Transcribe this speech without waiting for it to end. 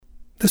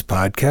This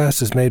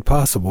podcast is made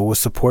possible with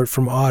support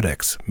from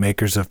Audix,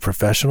 makers of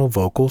professional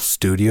vocal,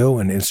 studio,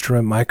 and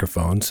instrument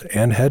microphones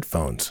and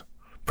headphones.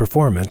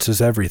 Performance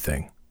is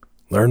everything.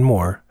 Learn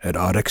more at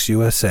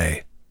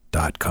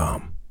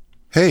audixusa.com.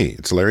 Hey,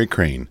 it's Larry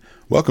Crane.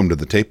 Welcome to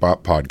the Tape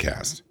Op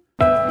Podcast.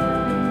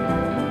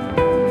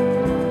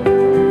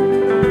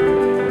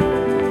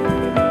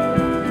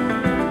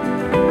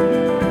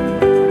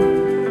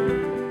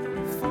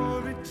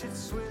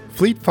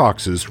 Fleet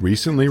Foxes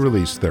recently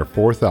released their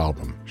fourth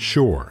album,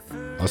 Sure,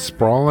 a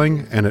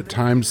sprawling and at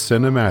times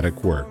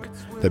cinematic work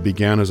that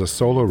began as a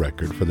solo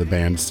record for the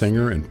band's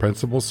singer and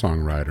principal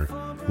songwriter,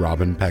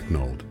 Robin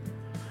Pecknold.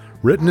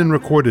 Written and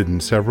recorded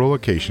in several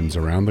locations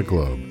around the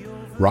globe,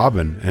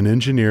 Robin and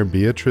engineer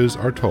Beatriz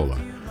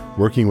Artola,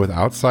 working with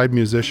outside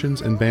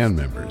musicians and band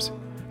members,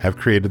 have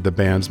created the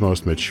band's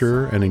most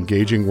mature and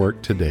engaging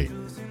work to date.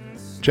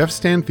 Jeff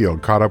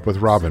Stanfield caught up with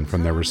Robin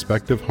from their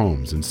respective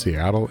homes in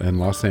Seattle and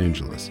Los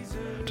Angeles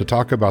to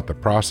talk about the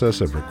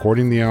process of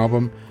recording the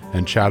album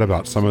and chat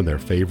about some of their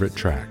favorite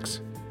tracks.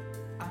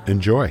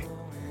 Enjoy.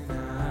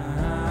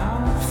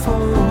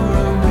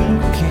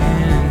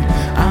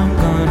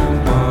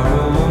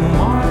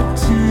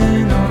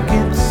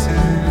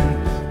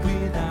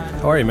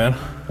 How are you, man?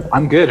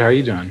 I'm good. How are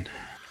you doing?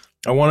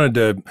 I wanted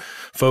to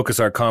focus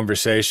our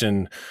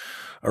conversation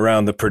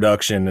around the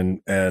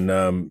production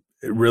and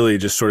really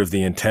just sort of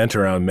the intent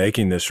around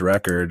making this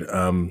record.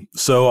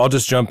 So I'll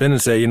just jump in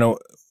and say,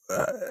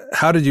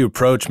 how did you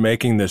approach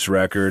making this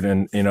record,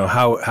 and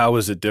how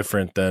is it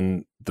different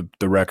than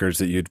the records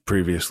that you'd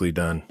previously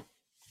done?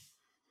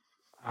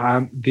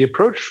 The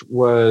approach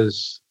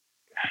was,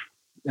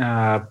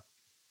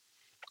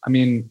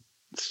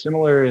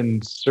 similar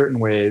in certain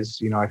ways.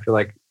 I feel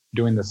like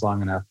doing this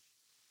long enough,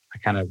 I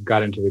kind of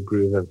got into the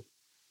groove of,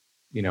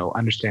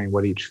 understanding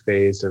what each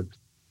phase of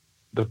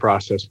the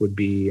process would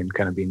be, and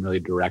kind of being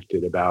really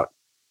directed about,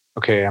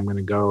 okay, I'm going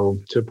to go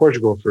to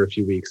Portugal for a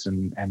few weeks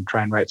and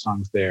try and write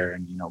songs there,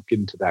 and get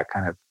into that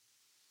kind of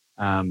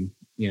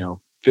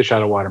fish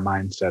out of water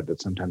mindset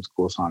that sometimes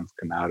cool songs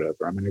come out of.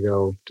 Or I'm going to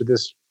go to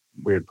this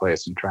weird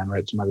place and try and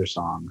write some other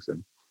songs.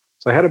 And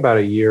so I had about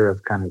a year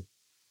of kind of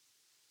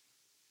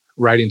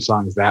writing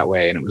songs that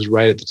way, and it was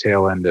right at the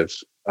tail end of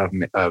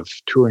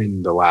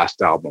touring the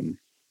last album.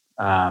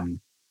 And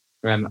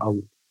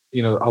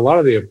a lot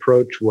of the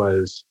approach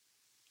was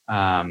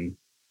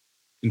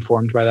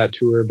informed by that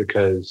tour,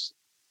 because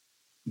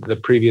the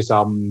previous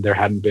album, there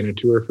hadn't been a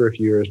tour for a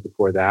few years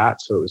before that.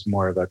 So it was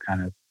more of a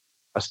kind of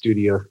a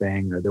studio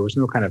thing, or there was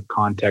no kind of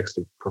context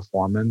of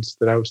performance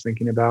that I was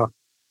thinking about.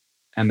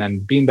 And then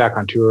being back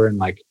on tour and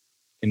like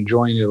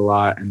enjoying it a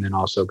lot. And then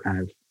also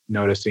kind of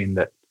noticing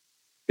that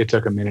it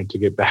took a minute to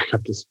get back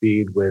up to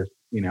speed with,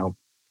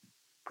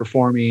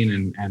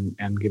 performing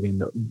and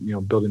giving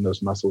building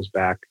those muscles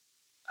back.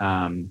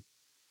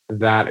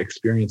 That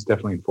experience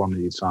definitely informed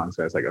these songs.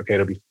 I was like,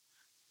 okay,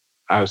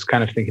 I was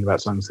kind of thinking about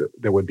songs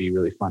that would be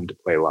really fun to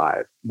play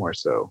live more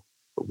so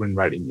when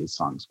writing these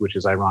songs, which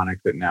is ironic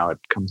that now it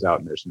comes out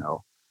and there's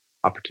no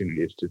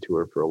opportunities to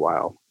tour for a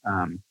while.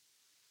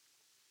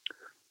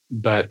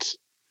 But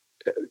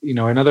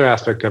another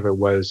aspect of it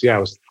was, it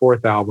was the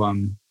fourth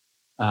album.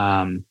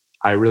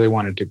 I really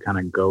wanted to kind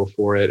of go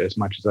for it as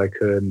much as I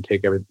could and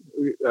take everything.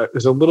 It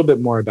was a little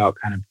bit more about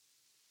kind of,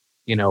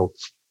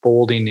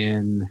 folding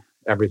in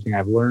everything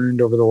I've learned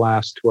over the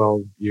last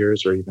 12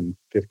 years or even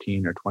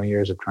 15 or 20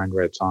 years of trying to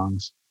write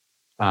songs,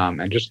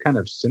 and just kind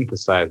of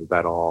synthesize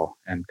that all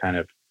and kind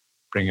of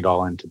bring it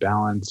all into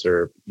balance,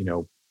 or,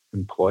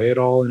 employ it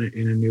all in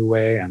a new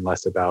way, and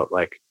less about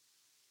like,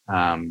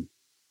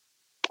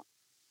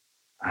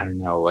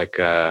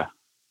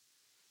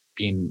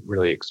 being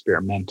really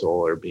experimental,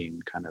 or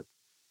being kind of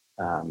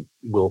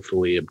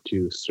willfully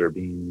obtuse, or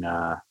being,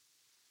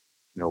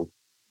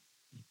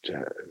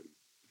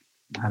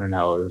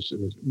 it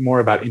was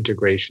more about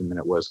integration than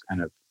it was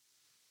kind of,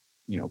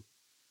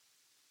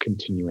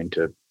 continuing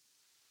to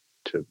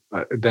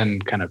then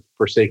kind of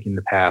forsaking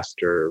the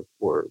past, or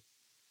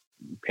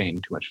paying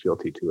too much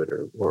fealty to it,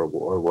 or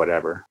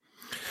whatever.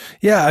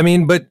 Yeah,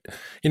 but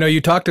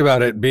you talked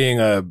about it being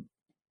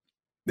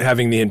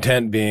having the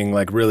intent being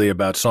like really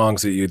about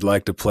songs that you'd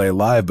like to play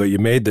live, but you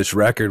made this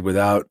record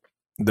without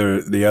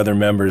the other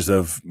members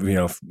of,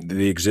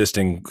 the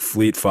existing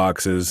Fleet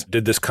Foxes.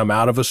 Did this come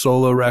out of a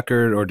solo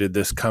record, or did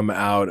this come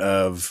out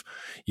of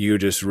you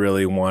just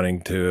really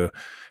wanting to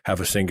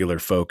have a singular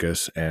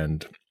focus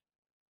and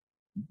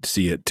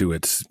see it to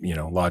its,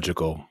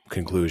 logical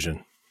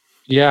conclusion?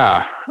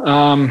 Yeah.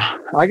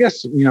 I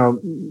guess,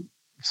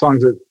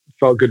 songs that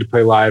felt good to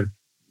play live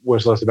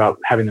was less about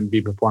having them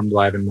be performed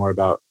live and more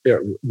about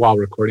while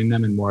recording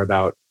them, and more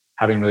about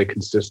having really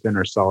consistent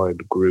or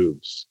solid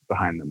grooves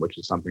behind them, which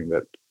is something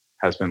that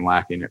has been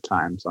lacking at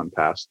times on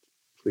past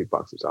Fleet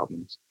Foxes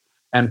albums.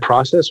 And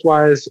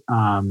process-wise,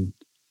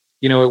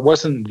 it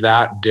wasn't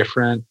that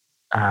different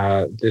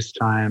this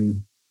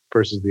time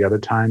versus the other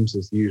times.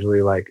 It's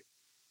usually like,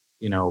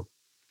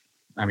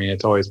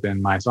 it's always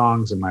been my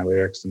songs and my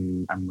lyrics,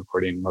 and I'm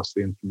recording most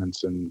of the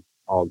instruments and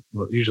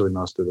usually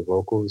most of the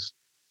vocals.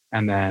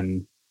 and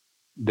then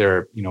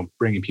they're,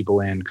 bringing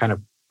people in kind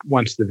of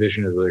once the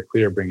vision is really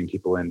clear, bringing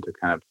people in to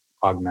kind of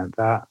augment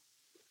that.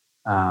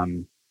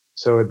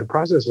 So the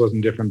process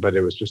wasn't different, but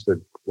it was just a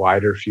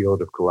wider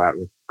field of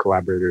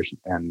collaborators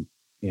and,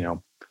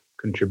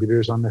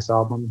 contributors on this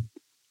album.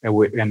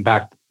 And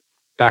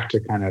back to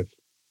kind of,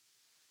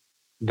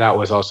 that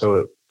was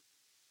also,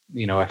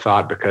 I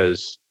thought,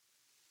 because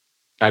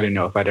I didn't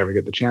know if I'd ever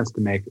get the chance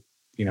to make,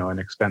 an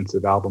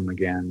expensive album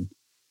again.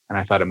 And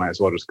I thought I might as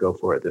well just go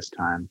for it this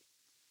time,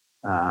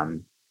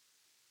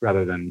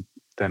 rather than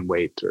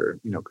wait, or,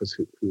 because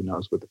who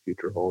knows what the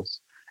future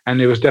holds.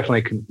 And it was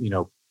definitely,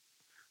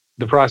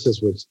 the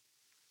process was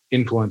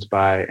influenced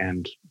by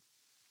and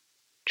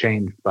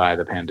changed by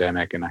the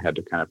pandemic. And I had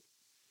to kind of,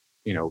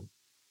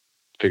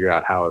 figure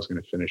out how I was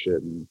going to finish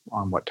it and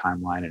on what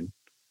timeline.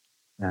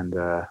 And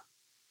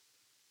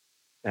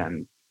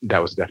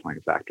that was definitely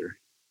a factor.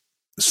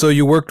 So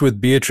you worked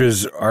with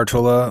Beatriz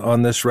Artola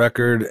on this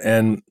record,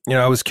 and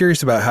I was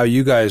curious about how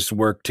you guys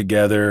worked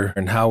together,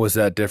 and how was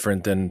that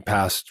different than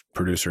past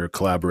producer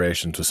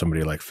collaborations with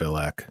somebody like Phil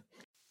Ek?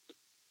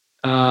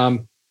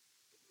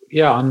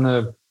 Yeah, on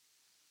the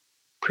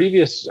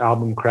previous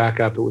album,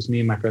 Crack Up, it was me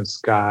and my friend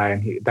Sky,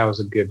 and that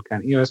was a good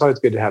kind of, it's always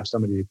good to have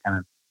somebody to kind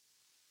of,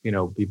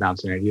 be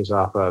bouncing ideas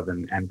off of,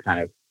 and kind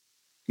of,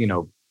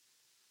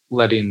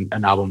 letting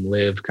an album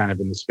live kind of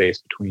in the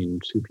space between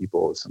two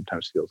people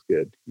sometimes feels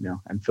good,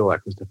 and Phil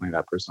Ek was definitely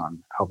that person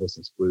on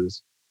Helplessness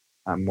Blues,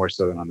 more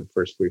so than on the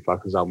first Fleet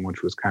Foxes album,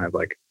 which was kind of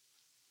like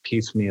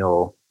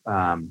piecemeal,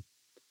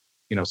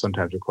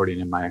 sometimes recording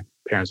in my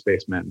parents'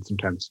 basement and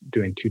sometimes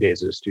doing 2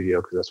 days at a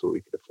studio because that's what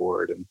we could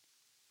afford, and,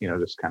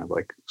 just kind of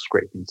like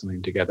scraping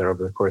something together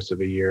over the course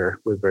of a year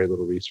with very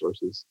little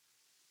resources.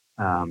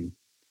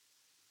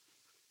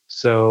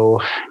 So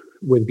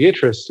with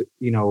Beatrice,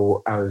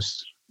 I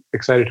was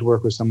excited to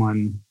work with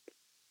someone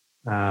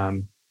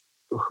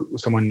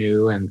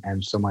new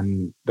and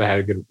someone that I had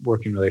a good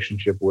working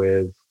relationship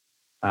with,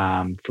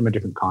 from a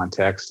different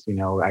context.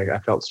 I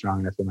felt strong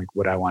enough in like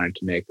what I wanted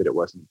to make, that it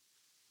wasn't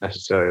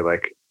necessarily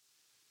like,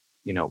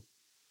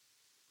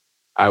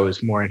 I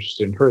was more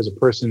interested in her as a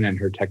person and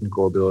her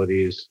technical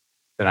abilities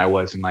than I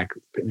was in like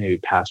maybe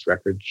past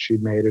records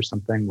she'd made or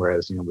something.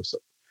 Whereas, with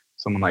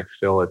someone like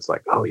Phil, it's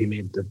like, oh, he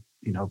made the,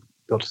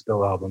 Built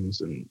Still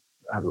albums, and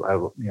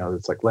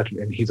it's like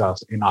legend, and he's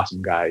also an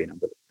awesome guy,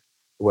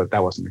 but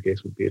that wasn't the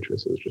case with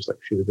Beatrice. It was just like,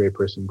 she's a great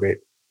person, great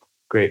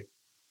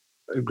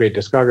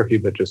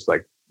discography, but just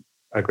like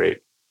a great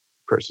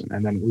person.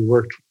 And then we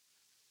worked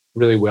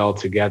really well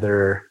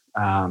together.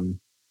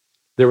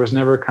 There was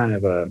never kind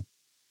of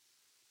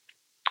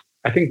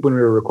I think when we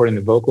were recording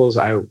the vocals,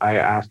 I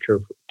asked her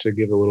to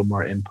give a little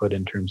more input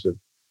in terms of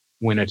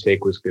when a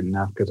take was good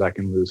enough, because I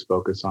can lose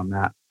focus on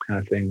that kind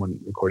of thing when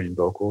recording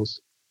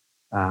vocals.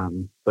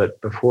 But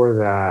before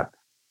that,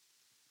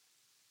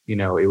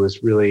 it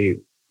was really,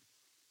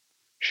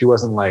 she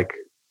wasn't like,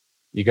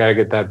 you got to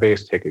get that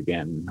bass take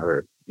again,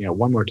 or,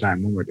 one more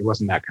time, it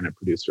wasn't that kind of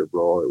producer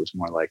role. It was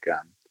more like,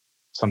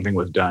 something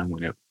was done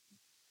when it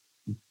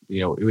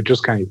would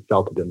just kind of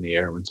felt it in the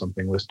air when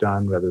something was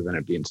done, rather than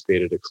it being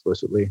stated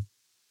explicitly.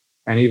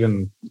 And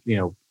even,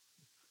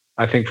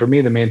 I think for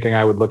me, the main thing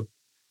I would look,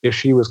 if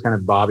she was kind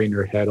of bobbing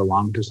her head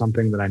along to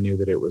something, that I knew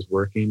that it was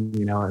working,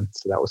 and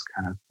so that was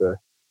kind of the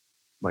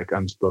like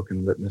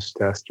unspoken litmus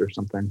test or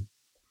something.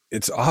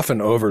 It's often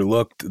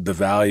overlooked, the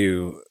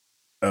value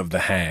of the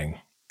hang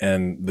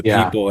and the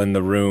people in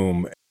the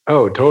room.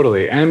 Oh,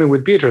 totally. And I mean,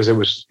 with Beatrice, it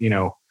was,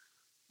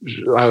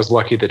 I was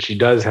lucky that she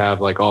does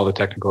have like all the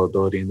technical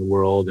ability in the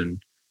world,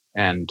 and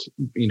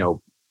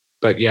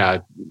but yeah,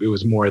 it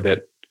was more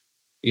that,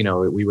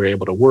 we were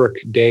able to work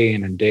day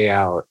in and day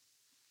out,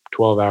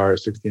 12-hour,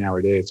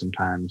 16-hour days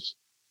sometimes.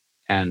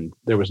 And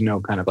there was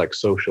no kind of like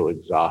social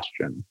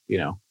exhaustion,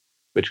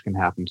 which can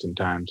happen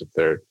sometimes if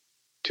there are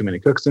too many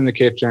cooks in the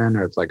kitchen,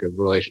 or it's like a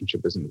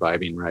relationship isn't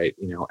vibing right,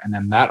 and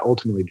then that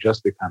ultimately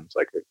just becomes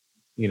like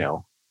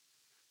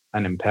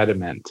an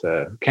impediment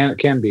to,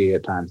 can be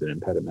at times an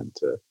impediment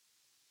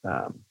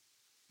to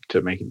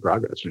making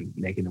progress and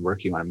making the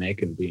work you want to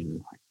make and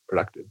being like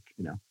productive,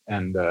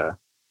 and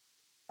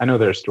I know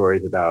there are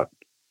stories about,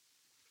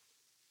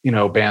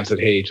 bands that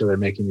hate each other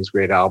making these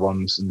great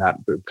albums, and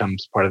that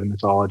becomes part of the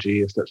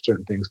mythology of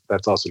certain things. But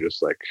that's also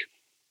just like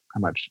how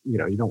much, you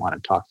don't want a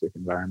toxic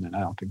environment. I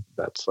don't think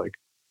that's like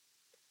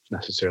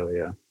necessarily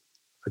a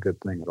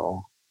good thing at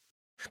all.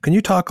 Can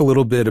you talk a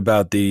little bit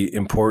about the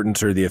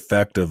importance or the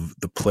effect of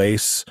the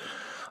place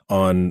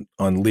on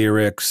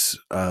lyrics,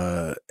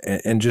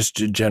 and just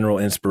general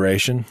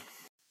inspiration?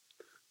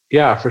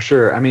 Yeah, for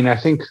sure. I mean, I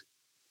think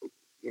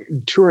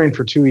touring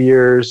for 2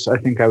 years, I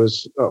think I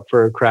was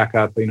for Crack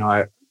Up,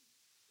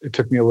 it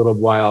took me a little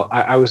while.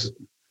 I was,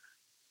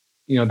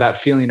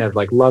 that feeling of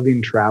like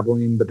loving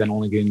traveling, but then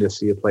only getting to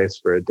see a place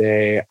for a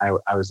day.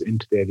 I was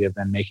into the idea of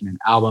then making an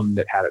album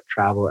that had a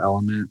travel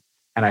element.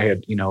 And I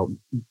had,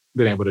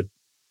 been able to,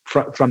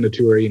 from the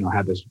tour,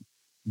 had this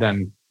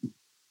then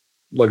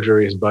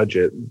luxurious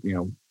budget,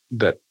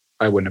 that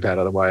I wouldn't have had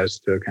otherwise,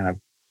 to kind of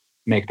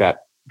make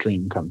that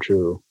dream come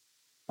true.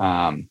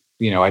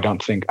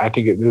 I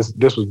think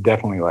this was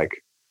definitely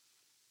like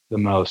the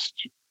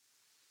most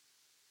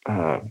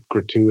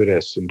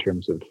gratuitous in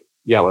terms of,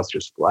 let's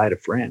just fly to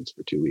France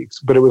for 2 weeks.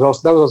 But that was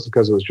also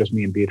because it was just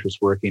me and Beatrice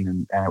working,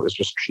 and it was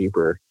just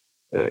cheaper.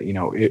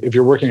 If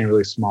you're working in a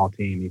really small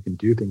team, you can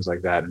do things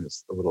like that, and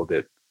it's a little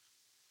bit,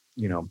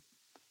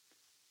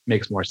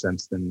 makes more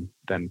sense than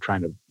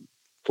trying to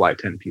fly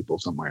 10 people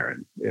somewhere,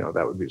 and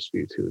that would just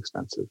be too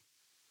expensive.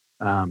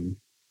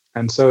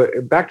 And so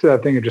back to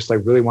that thing of just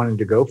like really wanting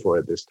to go for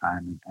it this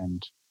time,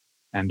 and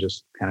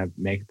just kind of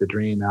make the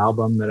dream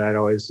album that I'd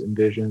always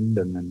envisioned,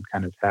 and then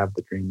kind of have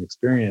the dream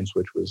experience,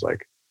 which was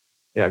like,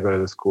 go to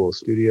this cool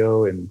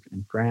studio in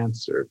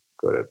France, or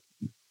go to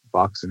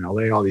Vox in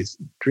LA, all these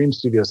dream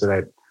studios that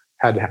I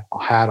had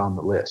on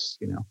the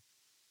list,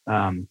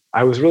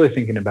 I was really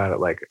thinking about it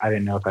like, I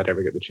didn't know if I'd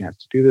ever get the chance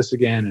to do this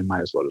again, and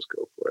might as well just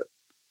go for it.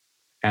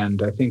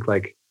 And I think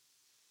like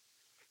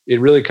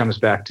it really comes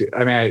back to,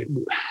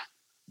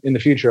 in the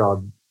future,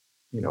 I'll,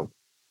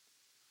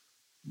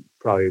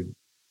 probably,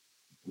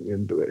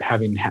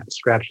 having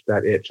scratched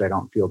that itch, I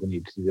don't feel the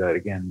need to do that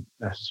again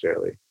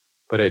necessarily.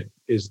 But it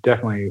is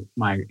definitely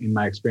in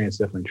my experience,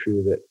 definitely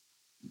true that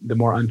the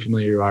more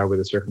unfamiliar you are with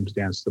a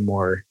circumstance, the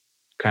more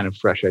kind of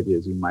fresh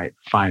ideas you might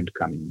find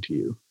coming to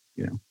you,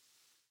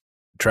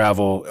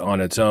 Travel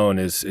on its own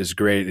is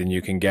great, and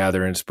you can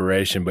gather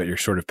inspiration, but you're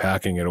sort of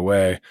packing it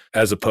away,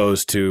 as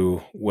opposed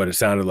to what it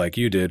sounded like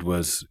you did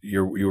was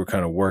you were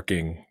kind of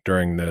working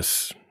during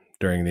these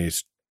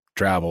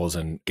travels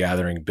and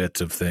gathering bits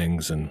of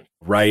things and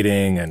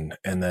writing and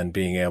then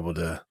being able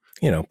to,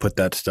 put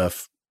that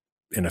stuff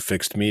in a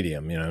fixed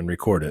medium, and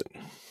record it.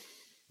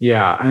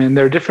 Yeah. I mean,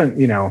 they're different,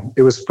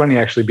 it was funny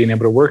actually being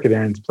able to work at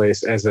Aaron's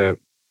place as a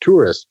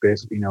tourist,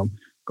 basically,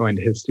 going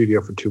to his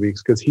studio for 2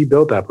 weeks, because he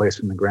built that place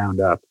from the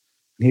ground up.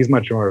 And he's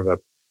much more of a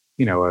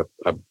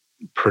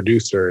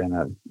producer and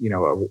a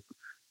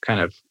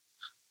kind of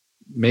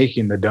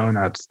making the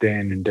donuts day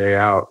in and day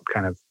out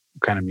kind of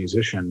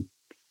musician.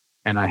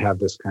 And I have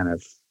this kind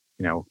of,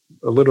 a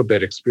little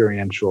bit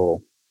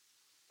experiential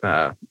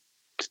way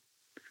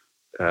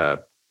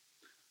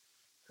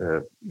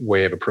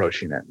of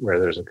approaching it, where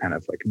there's a kind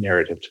of like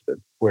narrative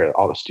to where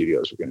all the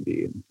studios are going to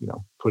be, and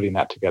putting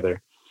that together.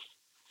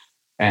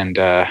 And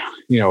I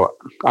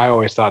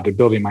always thought that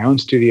building my own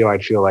studio,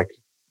 I'd feel like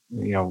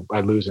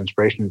I'd lose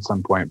inspiration at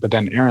some point. But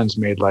then Aaron's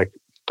made like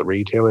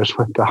 3 Taylor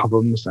Swift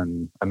albums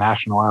and a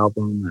national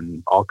album,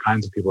 and all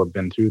kinds of people have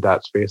been through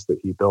that space that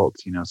he built.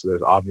 So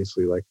there's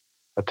obviously like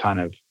a ton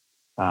of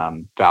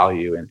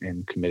value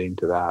in committing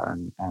to that,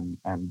 and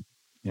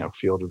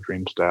Field of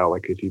Dream style.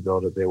 Like if you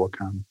build it, they will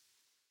come.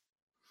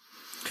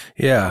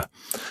 Yeah.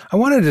 I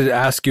wanted to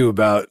ask you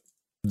about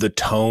the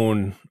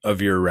tone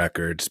of your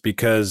records,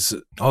 because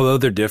although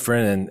they're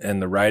different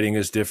and the writing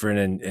is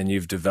different, and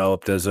you've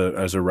developed as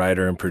a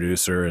writer and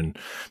producer and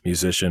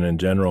musician in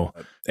general,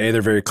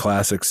 they're very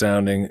classic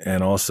sounding,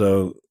 and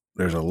also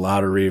there's a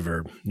lot of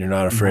reverb. You're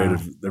not afraid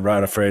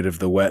of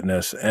the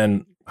wetness.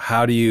 And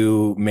how do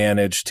you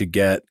manage to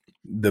get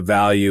the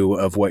value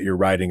of what you're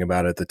writing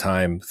about at the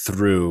time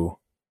through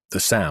the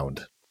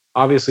sound?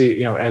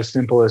 Obviously, as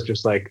simple as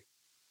just like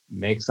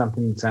make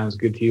something that sounds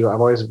good to you. I've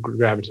always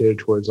gravitated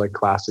towards like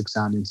classic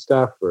sounding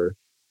stuff, or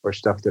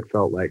stuff that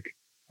felt like,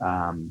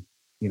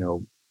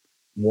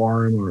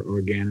 warm or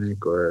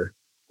organic, or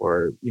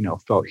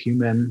felt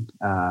human,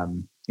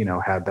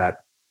 had that,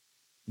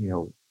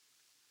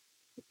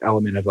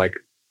 element of like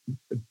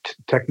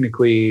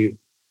technically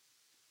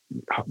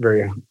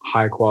very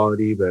high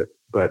quality, but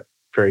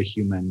very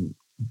human,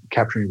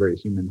 capturing very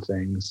human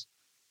things.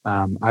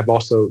 I've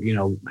also,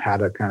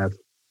 had a kind of,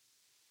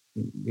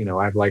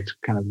 I've liked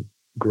kind of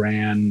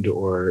grand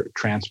or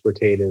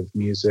transportative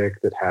music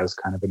that has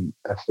kind of an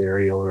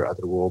ethereal or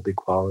otherworldly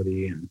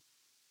quality, and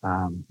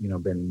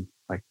been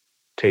like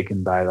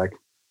taken by like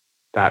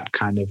that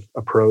kind of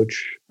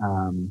approach.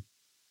 And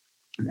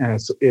I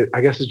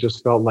guess it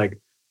just felt like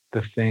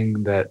the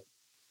thing that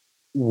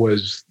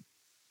was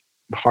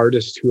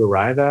hardest to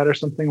arrive at, or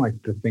something,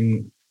 like the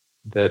thing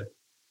that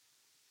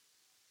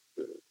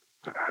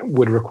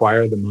would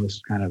require the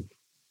most kind of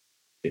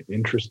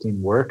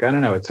interesting work. I don't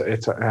know. It's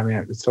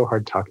so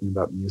hard talking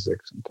about music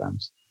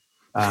sometimes.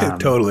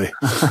 Totally.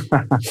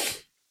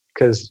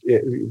 Because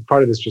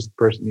part of it's just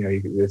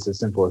it's as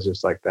simple as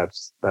just like,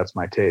 that's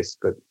my taste,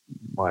 but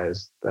why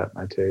is that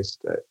my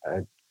taste?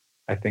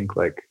 I think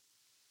like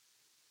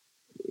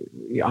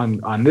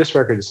on this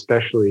record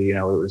especially,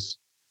 it was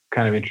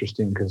kind of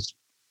interesting because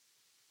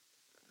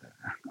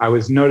I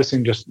was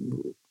noticing just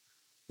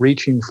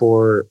reaching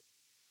for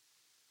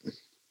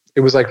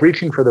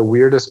the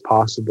weirdest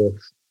possible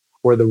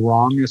or the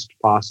wrongest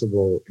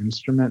possible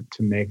instrument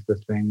to make the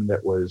thing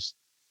that was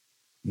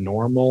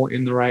normal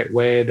in the right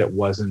way, that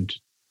wasn't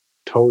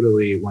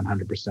totally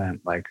 100%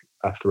 like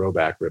a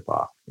throwback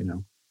ripoff.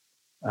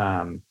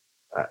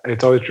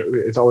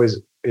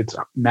 It's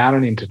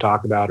maddening to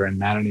talk about and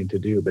maddening to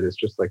do, but it's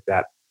just like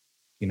that,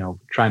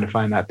 trying to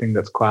find that thing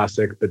that's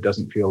classic but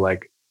doesn't feel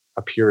like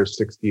a pure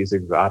 60s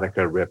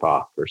exotica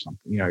ripoff or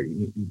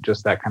something,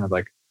 just that kind of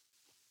like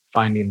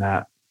finding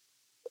that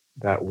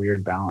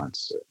weird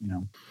balance,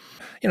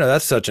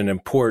 That's such an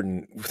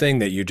important thing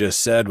that you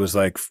just said, was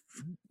like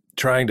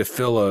trying to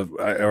fill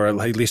or at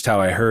least how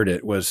I heard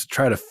it was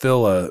try to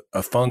fill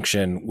a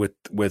function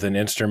with an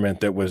instrument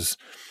that was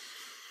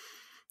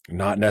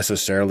not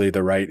necessarily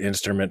the right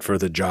instrument for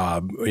the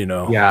job,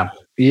 Yeah.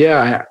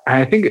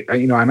 I think,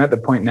 I'm at the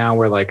point now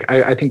where like,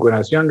 I think when I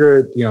was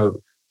younger,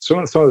 some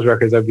of those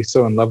records, I'd be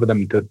so in love with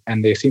them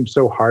and they seem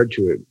so hard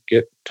to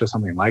get to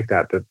something like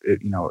that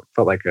it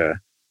felt like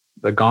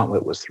the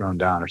gauntlet was thrown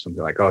down or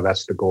something, like, oh,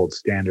 that's the gold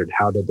standard.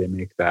 How did they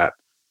make that?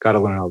 Got to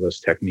learn all those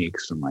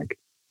techniques and like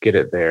get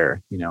it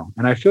there,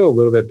 and I feel a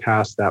little bit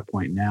past that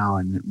point now.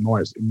 And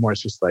more it's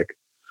just like,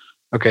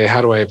 okay,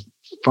 how do I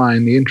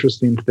find the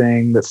interesting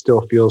thing that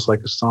still feels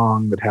like a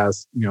song that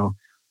has,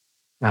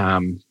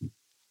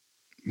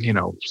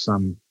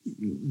 some,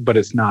 but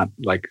it's not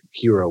like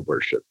hero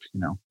worship,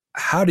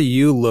 How do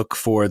you look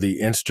for the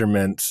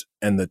instruments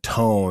and the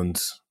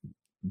tones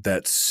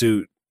that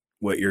suit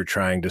what you're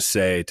trying to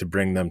say to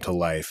bring them to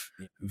life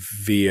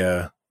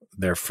via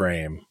their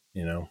frame,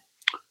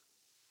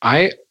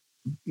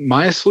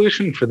 My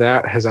solution for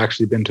that has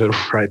actually been to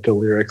write the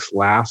lyrics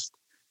last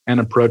and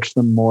approach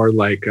them more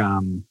like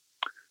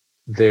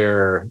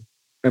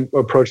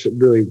approach it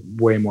really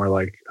way more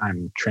like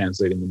I'm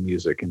translating the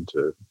music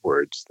into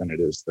words than it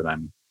is that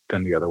I'm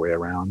done the other way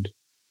around.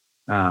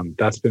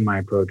 That's been my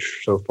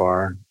approach so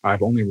far.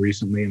 I've only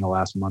recently, in the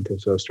last month or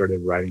so,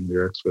 started writing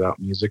lyrics without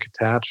music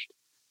attached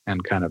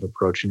and kind of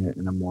approaching it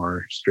in a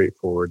more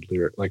straightforward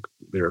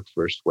lyric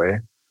first way.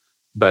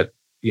 But,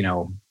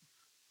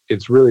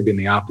 it's really been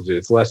the opposite.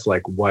 It's less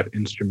like what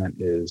instrument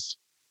is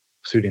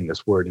suiting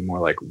this word and more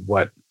like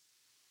what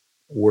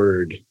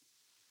word,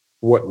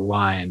 what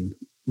line,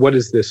 what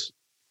is this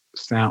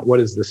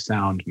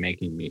sound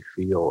making me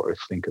feel or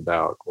think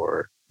about,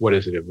 or what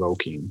is it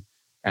evoking?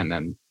 And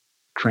then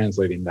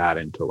translating that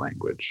into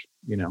language,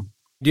 Do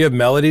you have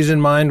melodies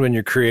in mind when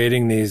you're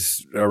creating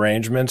these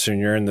arrangements and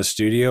you're in the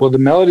studio? Well, the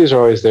melodies are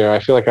always there. I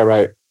feel like I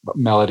write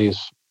melodies,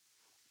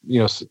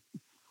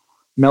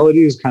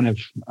 melody is kind of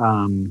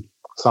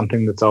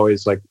something that's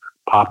always like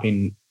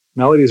popping.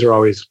 Melodies are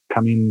always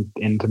coming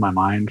into my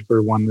mind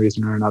for one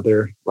reason or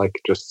another, like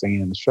just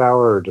singing in the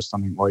shower or just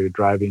something while you're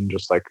driving,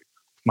 just like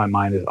my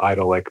mind is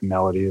idle, like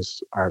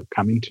melodies are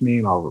coming to me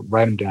and I'll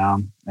write them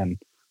down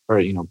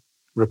or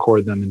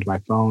record them into my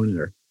phone.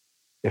 Or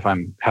if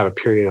have a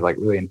period of like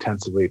really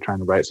intensively trying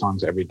to write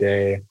songs every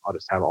day, I'll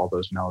just have all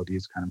those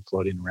melodies kind of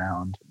floating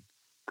around.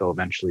 They'll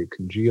eventually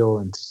congeal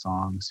into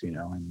songs,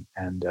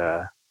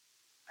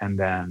 and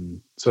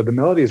then, so the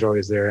melodies are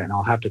always there, and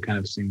I'll have to kind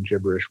of sing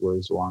gibberish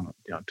words along,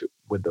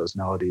 with those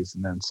melodies.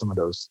 And then some of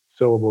those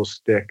syllables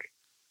stick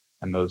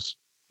and those,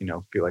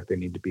 feel like they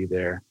need to be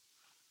there.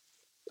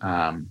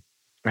 And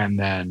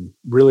then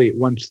really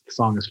once the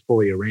song is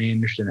fully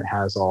arranged and it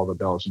has all the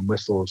bells and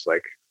whistles,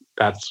 like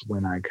that's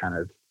when I kind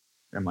of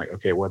am like,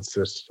 okay, what's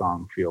this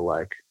song feel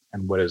like?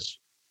 And what is,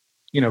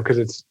 cause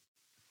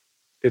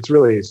it's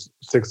really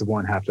 6 of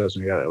one, half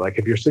dozen of the other. Like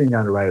if you're sitting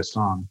down to write a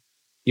song,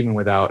 even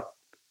without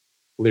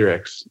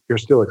lyrics, you're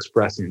still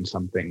expressing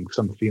something,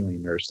 some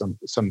feeling or some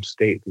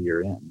state that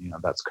you're in,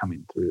 that's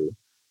coming through,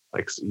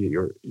 like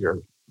your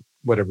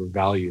whatever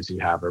values you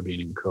have are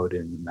being encoded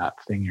in that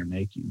thing you're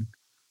making.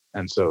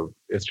 And so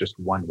it's just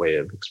one way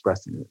of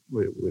expressing it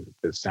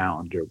with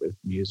sound or with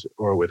music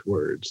or with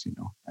words,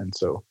 and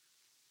so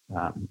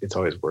it's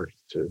always worked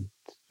to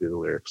do the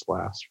lyrics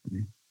last for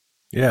me.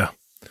 Yeah,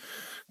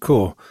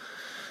 cool.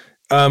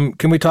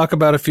 Can we talk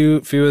about a few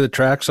of the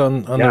tracks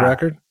on the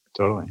record?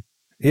 Totally.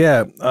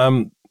 Yeah.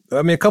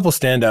 A couple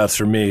standouts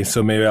for me,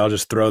 so maybe I'll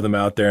just throw them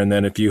out there, and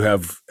then if you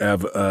have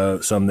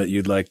some that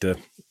you'd like to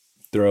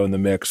throw in the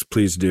mix,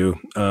 please do.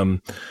 How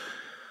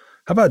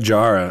about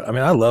Jara?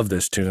 I love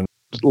this tune.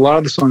 A lot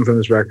of the songs on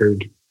this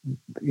record,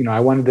 I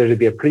wanted there to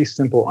be a pretty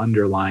simple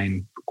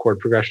underlying chord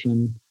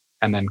progression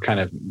and then kind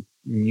of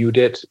mute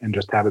it and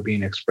just have it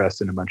being expressed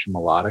in a bunch of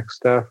melodic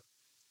stuff.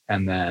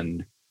 And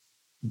then,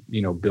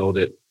 build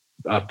it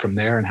up from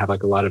there and have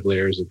like a lot of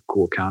layers of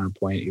cool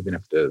counterpoint, even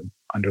if the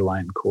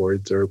underlying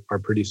chords are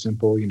pretty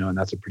simple, and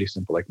that's a pretty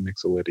simple like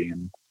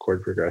Mixolydian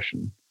chord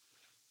progression.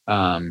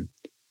 And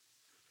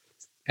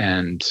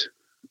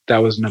that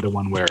was another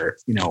one where,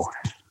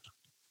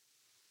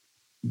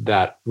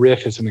 that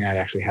riff is something I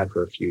actually had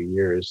for a few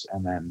years,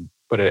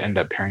 but it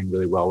ended up pairing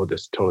really well with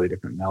this totally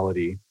different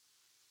melody.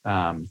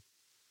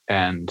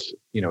 And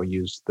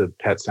used the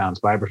Pet Sounds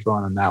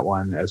vibraphone on that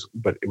one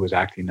but it was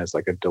acting as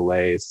like a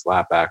delay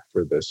slapback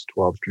for this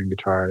 12-string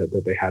guitar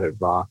that they had at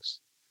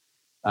Vox.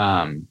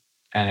 And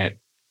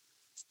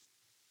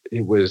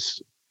it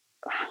was,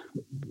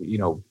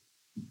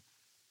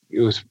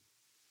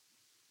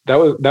 that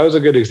was a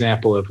good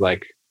example of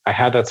like, I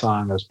had that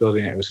song, I was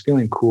building it, it was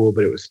feeling cool,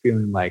 but it was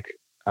feeling like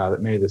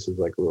that maybe this is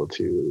like a little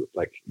too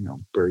like,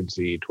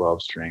 birdsy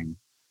 12-string.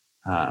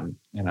 And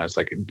I was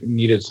like, it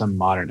needed some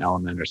modern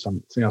element or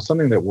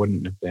something that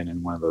wouldn't have been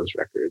in one of those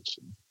records.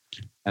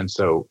 And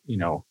so,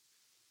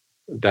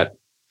 that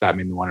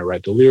made me want to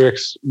write the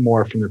lyrics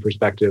more from the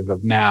perspective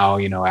of now,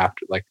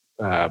 after like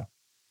a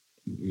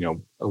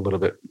little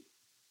bit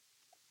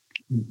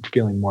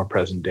feeling more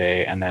present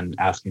day, and then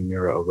asking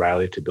Mira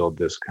O'Reilly to build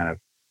this kind of,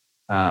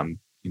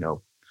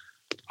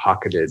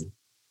 pocketed,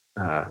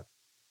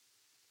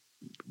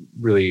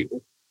 really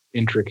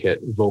intricate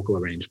vocal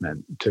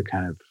arrangement to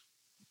kind of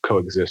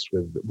coexist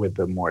with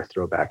the more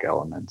throwback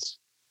elements.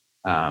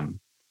 And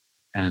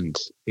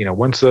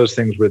once those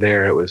things were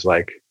there, it was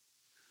like,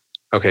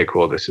 okay,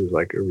 cool, this is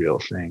like a real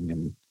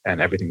thing,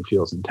 and everything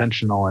feels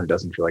intentional, and it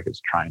doesn't feel like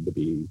it's trying to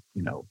be,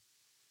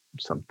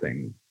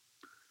 something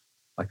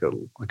like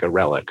a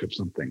relic of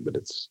something, but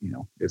it's,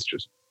 it's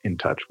just in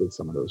touch with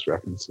some of those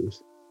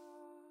references.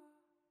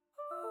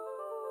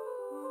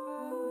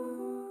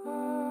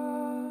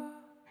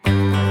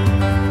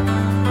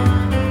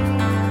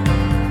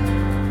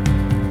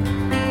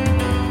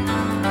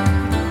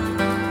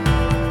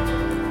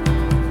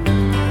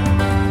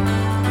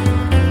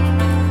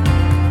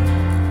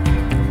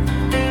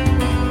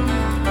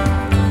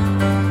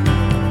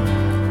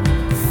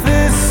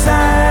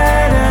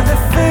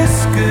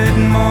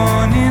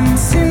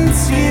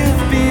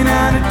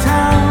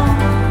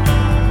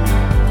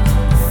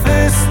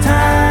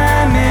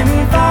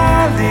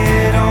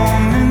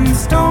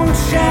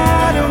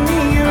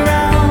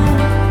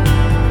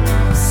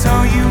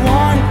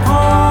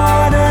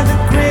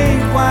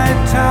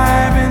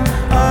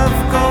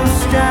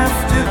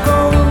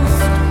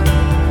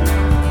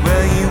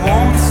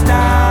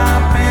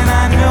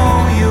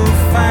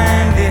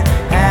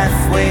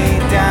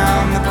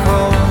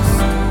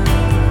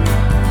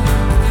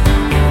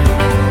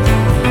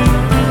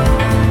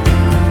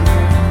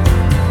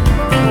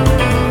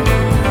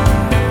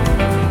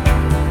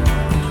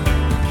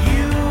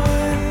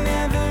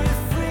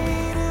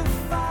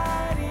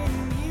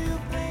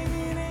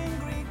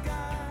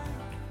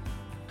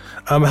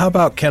 How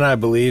about Can I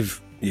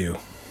Believe You?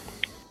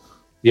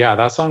 Yeah,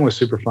 that song was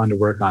super fun to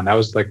work on. That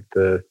was like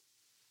the,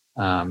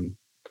 during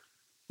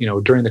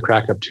the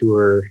Crack Up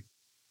tour,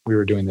 we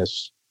were doing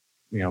this,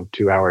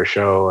 2-hour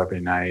show every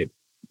night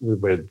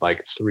with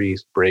like 3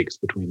 breaks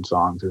between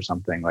songs or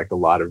something, like a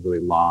lot of really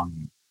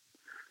long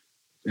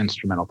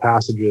instrumental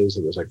passages.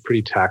 It was like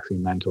pretty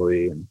taxing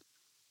mentally, and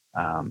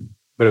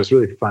but it was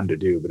really fun to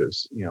do. But it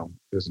was, it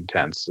was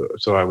intense.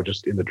 So I would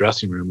just, in the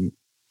dressing room,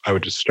 I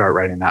would just start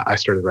writing that. I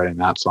started writing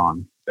that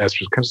song. That's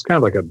just kind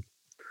of like a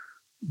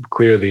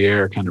clear the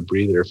air kind of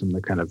breather from the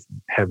kind of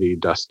heavy,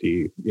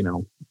 dusty,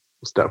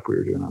 stuff we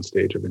were doing on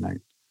stage every night.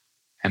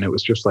 And it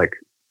was just like,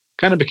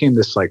 kind of became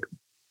this like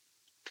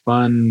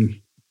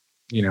fun,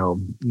 no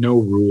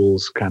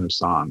rules kind of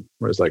song,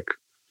 where it's like,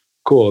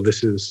 cool,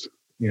 this is,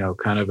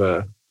 kind of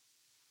a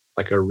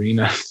like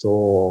arena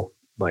soul,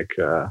 like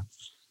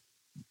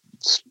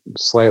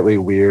slightly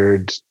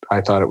weird.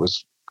 I thought it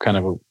was kind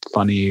of a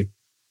funny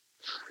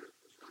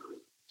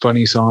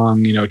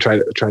song,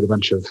 tried a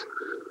bunch of,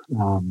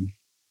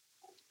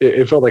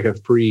 it felt like a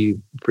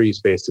free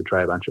space to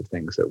try a bunch of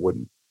things that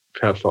wouldn't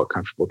have felt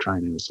comfortable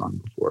trying in a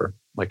song before,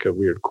 like a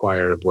weird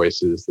choir of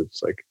voices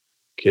that's like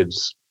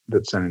kids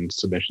that send in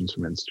submissions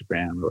from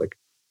Instagram, or like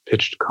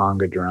pitched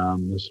conga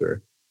drums,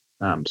 or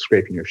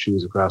scraping your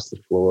shoes across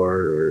the floor,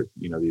 or,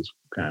 these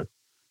kind of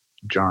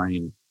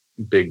jarring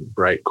big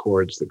bright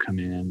chords that come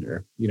in,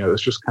 or,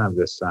 it's just kind of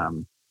this, I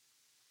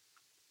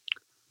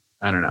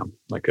don't know,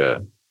 like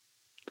a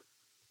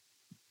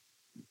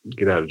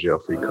get out of jail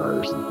free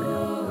card or something. I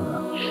don't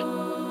know.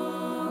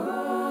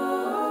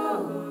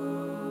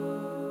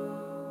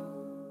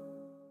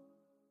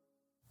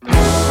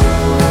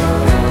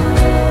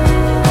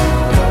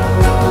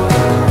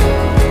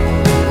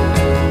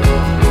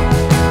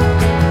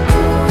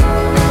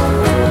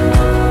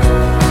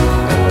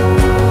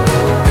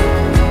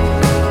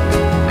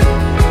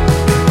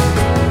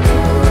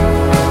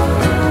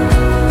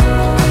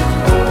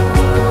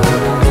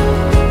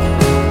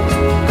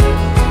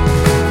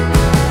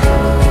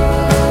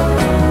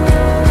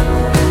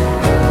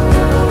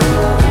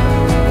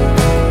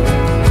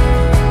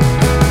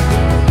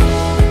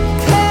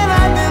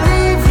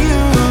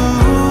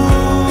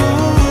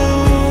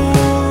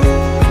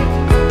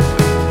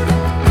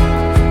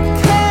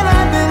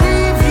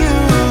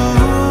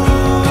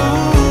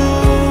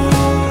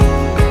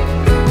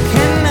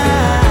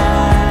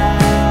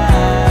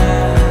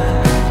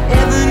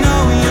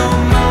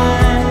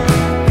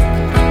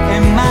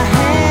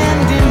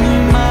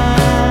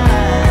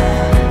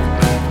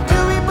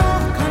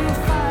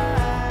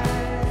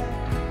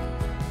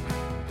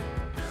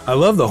 I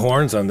love the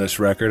horns on this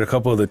record. A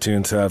couple of the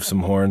tunes have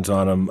some horns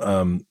on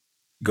them.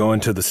 Going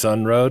to the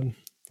Sun Road.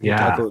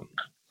 Yeah,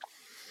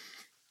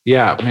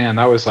 man,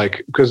 that was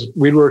like, because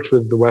we'd worked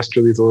with the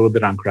Westerlies a little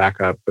bit on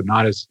Crack Up, but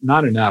not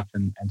enough.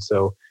 And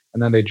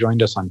then they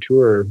joined us on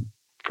tour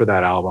for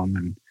that album,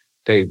 and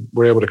they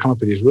were able to come up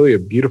with these really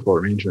beautiful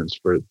arrangements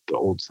for the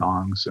old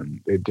songs.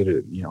 And they did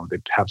it,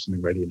 they'd have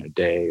something ready in a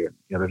day.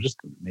 They're just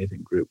an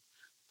amazing group,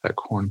 that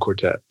horn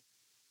quartet.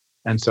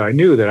 And so I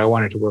knew that I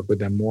wanted to work with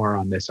them more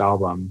on this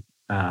album,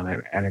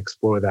 and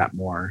explore that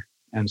more.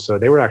 And so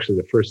they were actually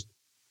the first,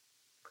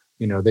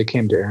 they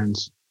came to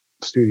Aaron's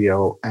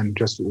studio and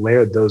just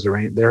layered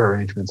their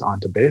arrangements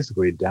onto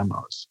basically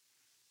demos.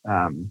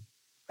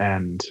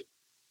 And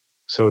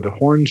so the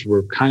horns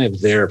were kind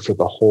of there for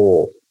the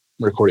whole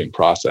recording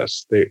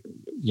process.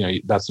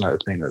 That's another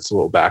thing that's a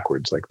little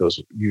backwards. Like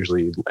those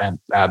usually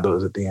add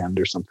those at the end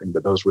or something,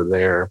 but those were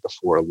there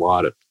before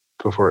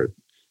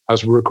I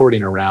was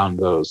recording around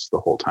those the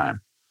whole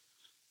time.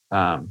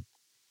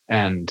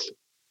 And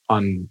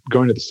on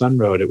Going to the Sun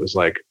Road, it was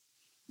like,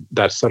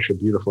 that's such a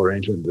beautiful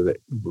arrangement that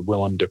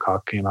Willem de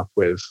Kock came up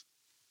with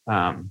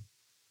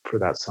for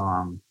that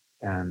song.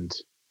 And,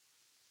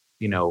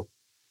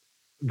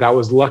 that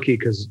was lucky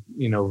because,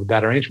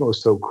 that arrangement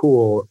was so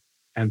cool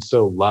and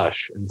so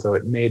lush. And so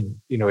it made,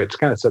 it's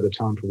kind of set the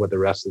tone for what the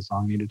rest of the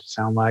song needed to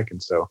sound like.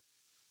 And so,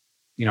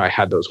 I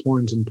had those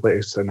horns in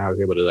place and I was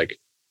able to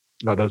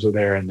those are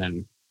there, and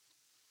then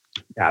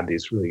add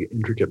these really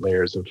intricate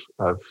layers of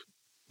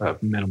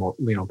minimal,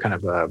 kind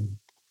of a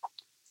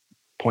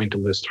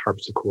pointillist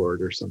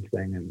harpsichord or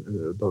something.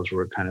 And those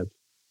were kind of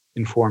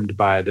informed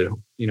by the,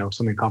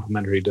 something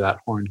complementary to that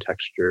horn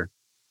texture.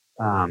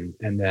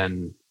 And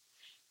then,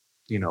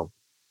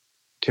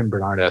 Tim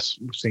Bernardes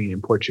singing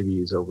in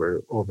Portuguese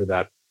over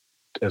that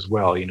as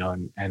well,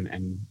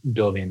 and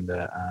building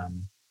the,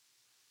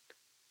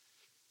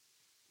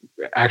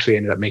 actually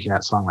ended up making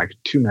that song like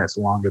 2 minutes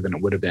longer than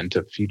it would have been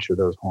to feature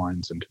those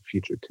horns and to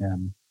feature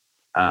Tim.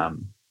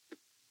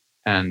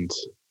 And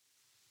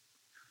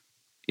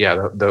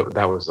yeah,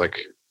 that was like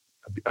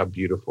a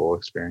beautiful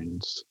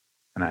experience.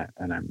 And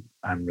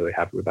I'm really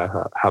happy with that,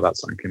 how that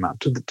song came out,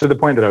 to the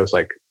point that I was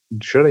like,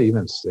 should I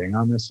even sing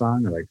on this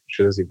song? Or like,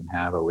 should this even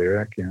have a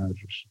lyric? It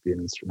should be an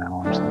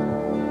instrumental or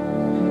something.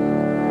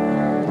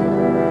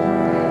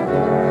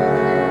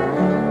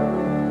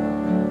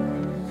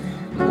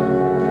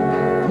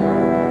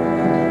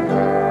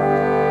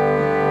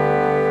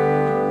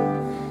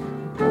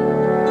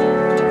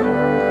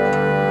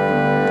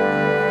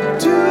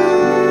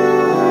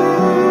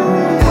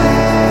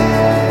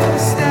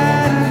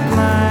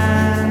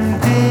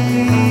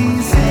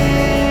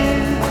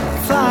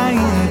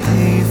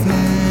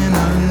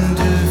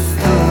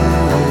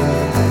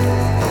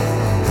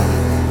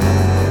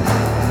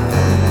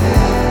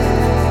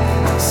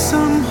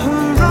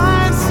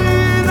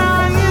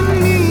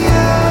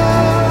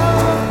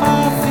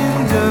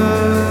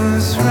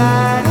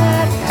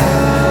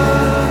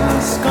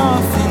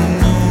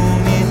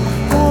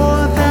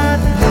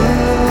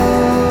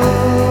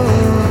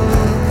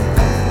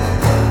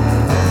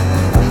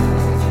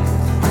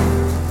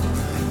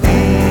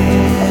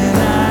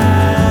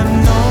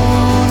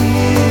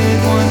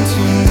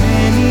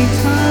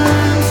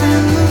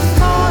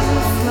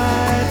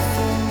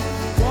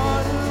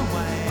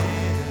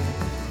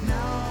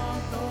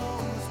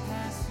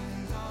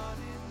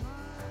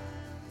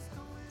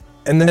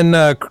 And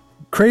then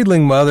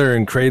Cradling Mother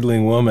and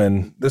Cradling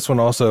Woman, this one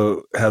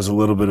also has a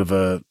little bit of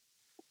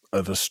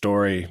a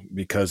story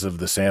because of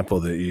the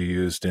sample that you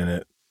used in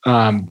it.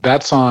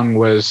 That song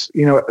was,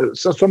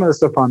 so some of the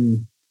stuff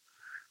on,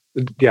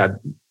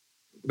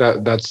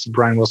 that's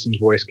Brian Wilson's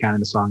voice counting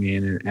the song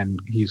in, and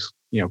he's,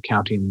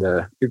 counting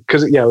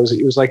because it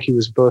was like he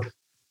was both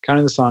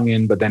counting the song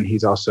in, but then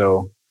he's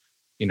also,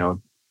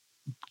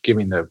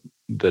 giving the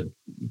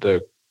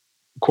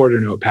quarter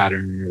note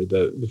pattern or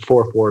the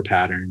 4/4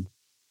 pattern.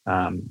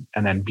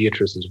 And then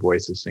Beatrice's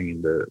voice is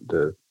singing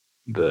the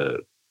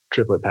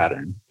triplet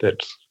pattern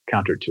that's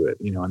countered to it,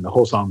 and the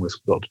whole song was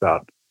built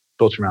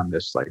around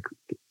this like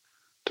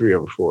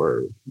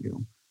 3/4,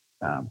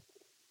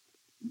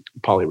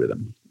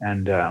 polyrhythm.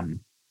 And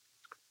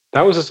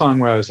that was a song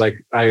where I was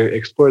like, I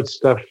explored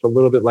stuff a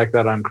little bit like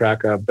that on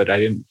Crack Up, but I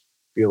didn't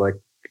feel like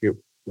it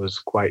was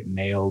quite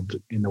nailed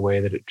in the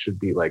way that it should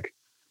be, like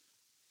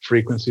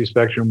frequency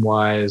spectrum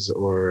wise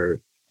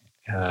or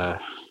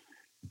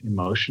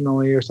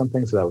emotionally or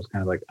something. So that was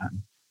kind of like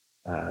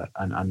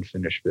an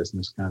unfinished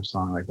business kind of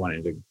song, like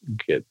wanting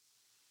to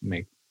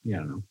make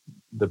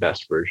the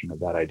best version of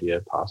that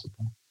idea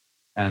possible.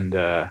 And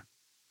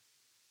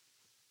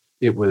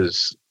it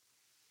was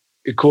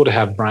cool to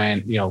have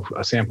Brian,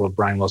 a sample of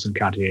Brian Wilson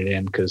counting it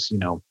in, because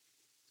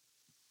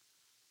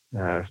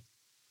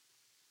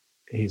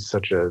he's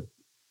such a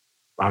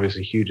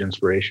obviously huge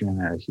inspiration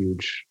and a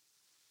huge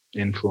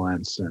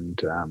influence,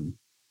 and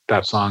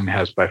that song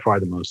has by far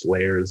the most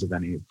layers of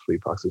any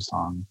Fleet Foxes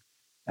song,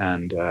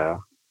 and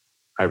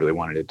I really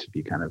wanted it to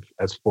be kind of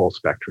as full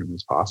spectrum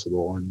as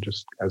possible and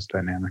just as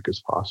dynamic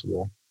as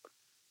possible.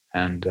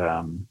 And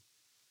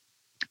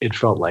it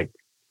felt like,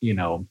 I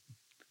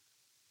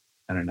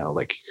don't know,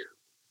 like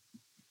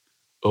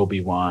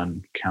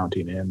Obi-Wan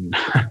counting in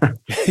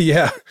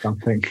yeah,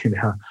 something,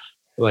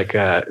 like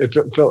it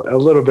felt a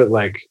little bit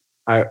like,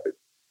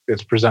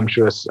 it's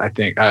presumptuous, I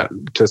think,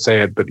 to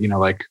say it, but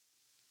like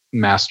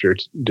master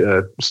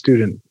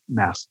student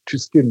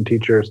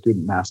teacher,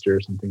 student master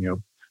or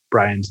something,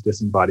 Brian's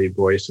disembodied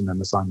voice, and then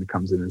the song that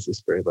comes in is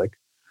this very like,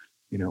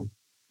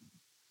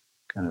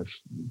 kind of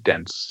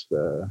dense,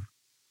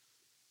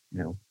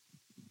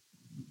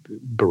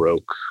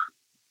 Baroque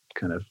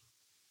kind of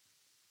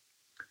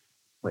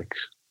like,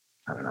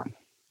 I don't know,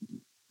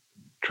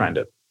 trying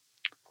to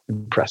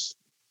impress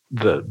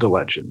the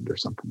legend or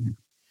something.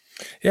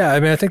 Yeah, I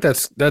mean, I think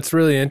that's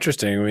really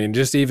interesting. I mean,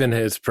 just even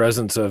his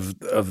presence of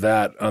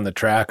that on the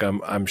track,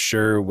 I'm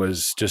sure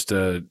was just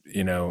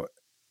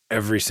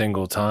every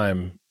single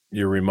time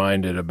you're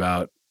reminded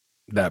about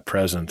that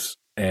presence,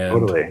 and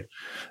Totally.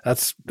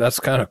 That's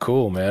kind of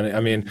cool, man.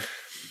 I mean,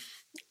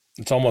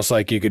 it's almost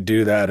like you could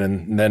do that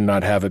and then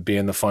not have it be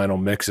in the final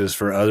mixes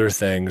for other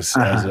things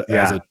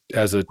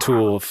as a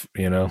tool,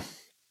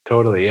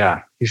 Totally,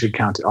 yeah. He should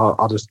count it.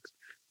 I'll just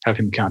have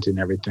him count in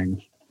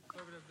everything.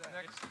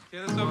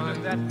 Let's over to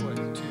that foot.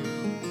 2,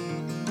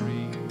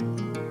 3,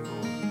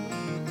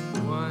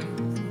 4.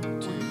 1,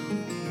 2,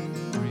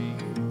 3,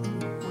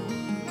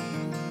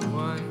 4.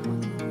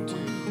 1, 2,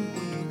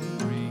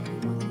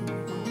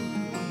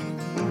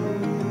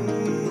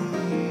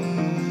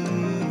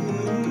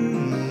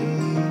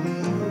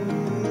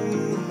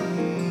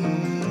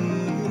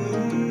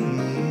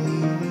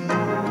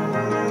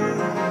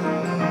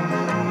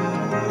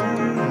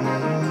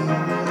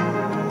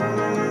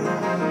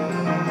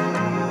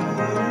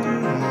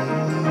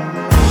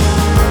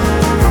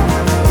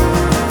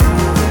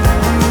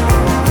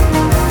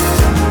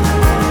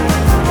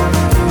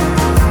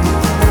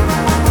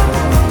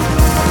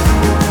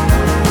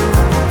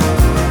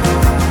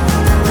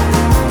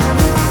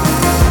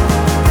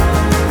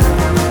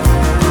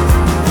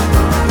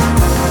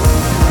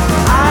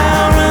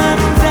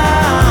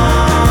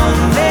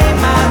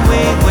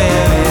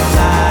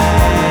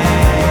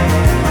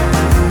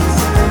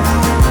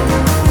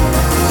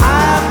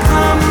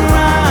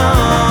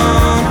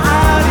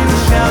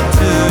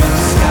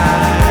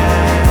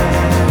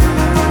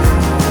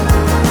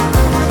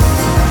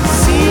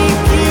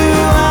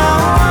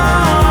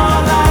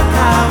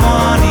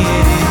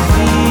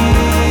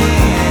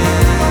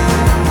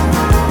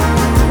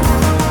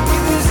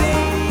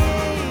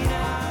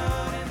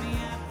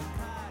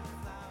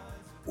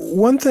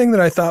 One thing that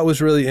I thought was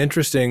really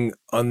interesting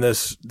on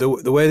this, the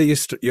way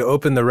that you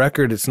open the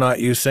record, it's not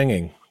you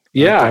singing.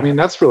 Yeah, I mean,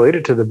 that's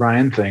related to the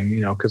Brian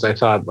thing, because I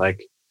thought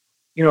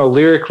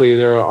lyrically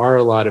there are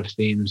a lot of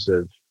themes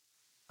of,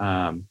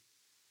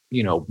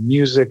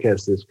 music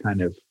as this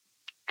kind of,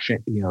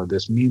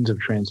 this means of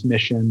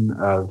transmission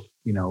of,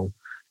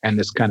 and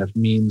this kind of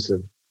means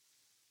of,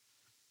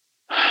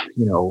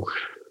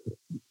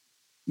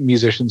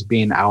 musicians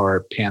being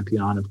our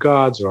pantheon of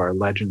gods or our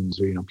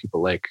legends, or,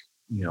 people like,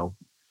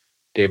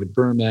 David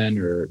Berman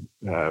or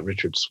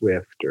Richard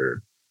Swift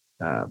or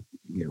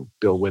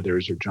Bill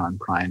Withers or John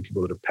Prine,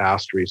 people that have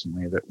passed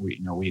recently that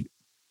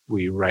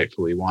we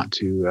rightfully want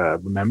to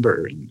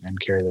remember and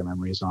carry their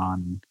memories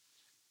on.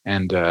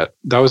 And that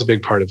was a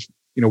big part of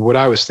what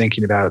I was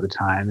thinking about at the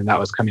time, and that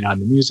was coming out in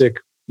the music,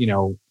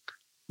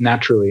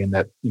 naturally, and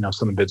that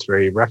some of it's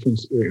very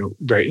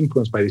very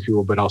influenced by these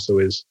people, but also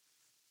is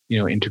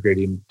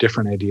integrating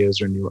different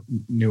ideas or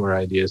newer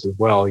ideas as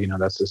well.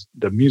 That's just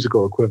the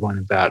musical equivalent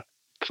of that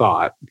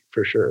thought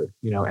for sure.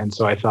 And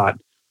so I thought,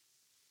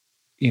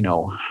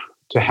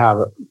 to have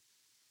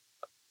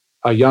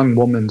a young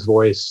woman's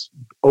voice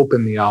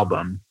open the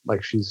album,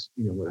 like she's,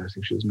 I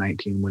think she was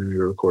 19 when we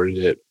recorded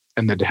it,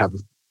 and then to have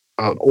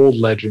an old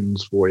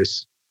legend's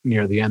voice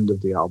near the end of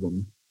the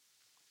album,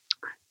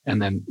 and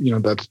then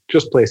that's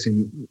just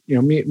placing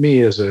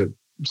me as a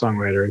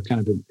songwriter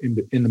kind of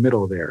in the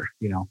middle there,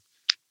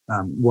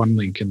 one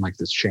link in like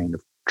this chain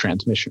of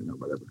transmission or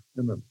whatever,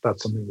 and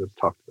that's something that's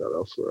talked about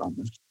elsewhere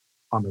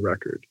on the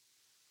record.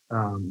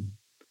 And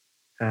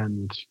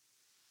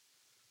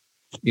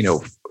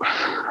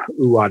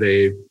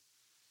Uwade,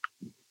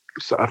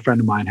 a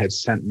friend of mine, had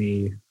sent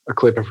me a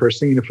clip of her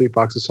singing a Fleet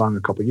Foxes song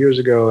a couple years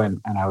ago,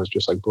 and I was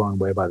just like blown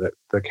away by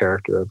the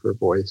character of her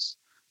voice.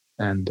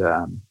 And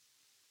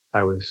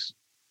I was,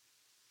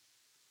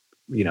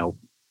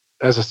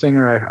 as a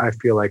singer, I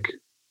feel like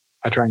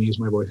I try and use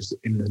my voice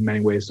in as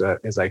many ways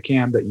as I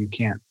can, but you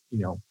can't,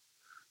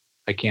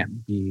 I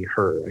can't be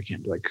her. I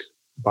can't like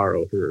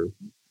borrow her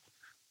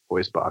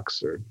voice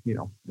box, or it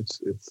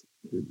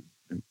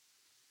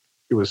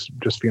was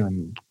just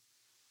feeling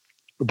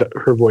that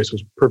her voice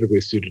was perfectly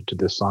suited to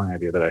this song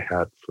idea that I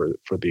had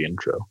for the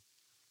intro,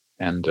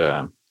 and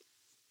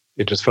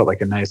it just felt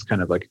like a nice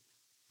kind of like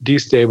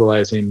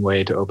destabilizing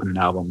way to open an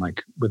album,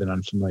 like with an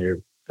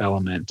unfamiliar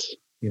element,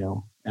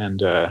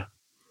 and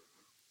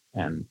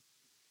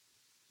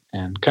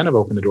kind of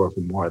open the door for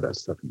more of that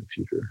stuff in the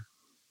future.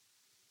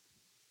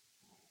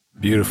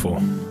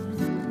 Beautiful.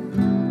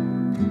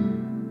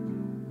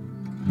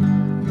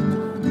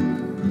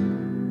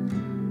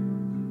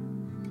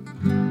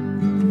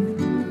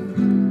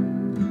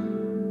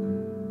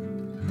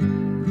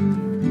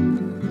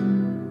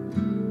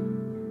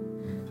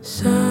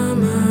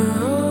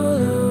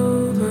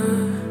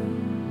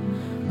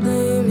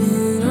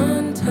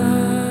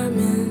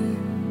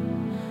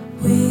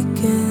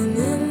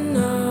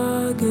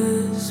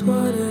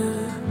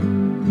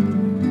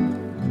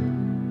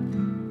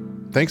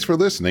 Thanks for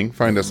listening.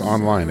 Find us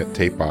online at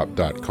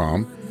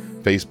tapeop.com,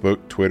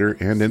 Facebook, Twitter,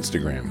 and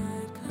Instagram.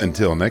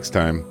 Until next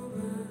time.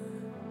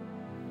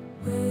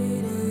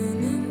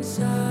 Waiting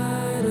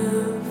inside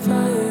a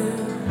fire.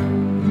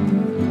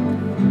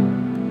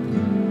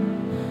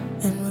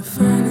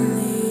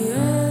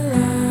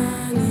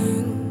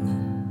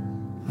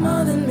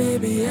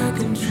 maybe I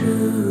can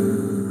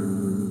choose.